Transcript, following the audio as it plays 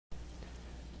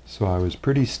So I was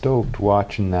pretty stoked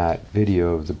watching that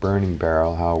video of the burning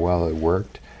barrel, how well it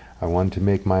worked. I wanted to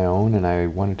make my own, and I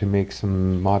wanted to make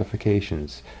some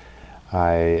modifications.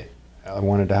 I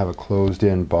wanted to have a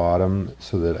closed-in bottom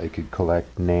so that I could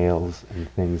collect nails and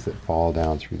things that fall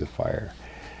down through the fire.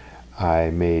 I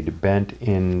made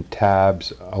bent-in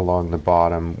tabs along the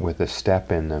bottom with a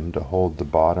step in them to hold the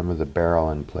bottom of the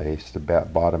barrel in place, the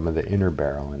bottom of the inner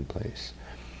barrel in place.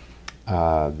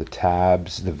 The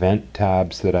tabs, the vent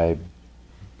tabs that I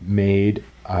made,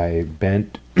 I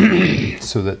bent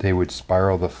so that they would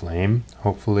spiral the flame,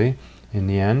 hopefully, in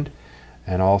the end.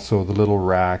 And also the little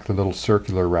rack, the little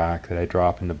circular rack that I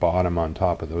drop in the bottom on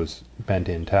top of those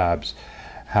bent-in tabs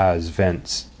has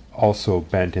vents also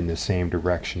bent in the same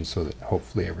direction so that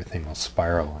hopefully everything will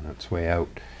spiral on its way out.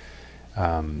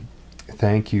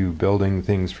 Thank you, Building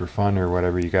Things for Fun, or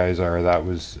whatever you guys are. That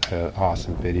was an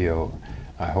awesome video.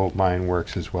 I hope mine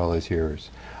works as well as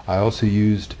yours. I also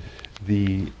used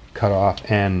the cut off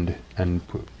end and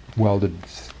welded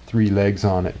 3 legs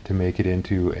on it to make it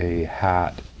into a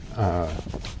hat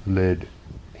lid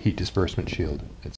heat disbursement shield.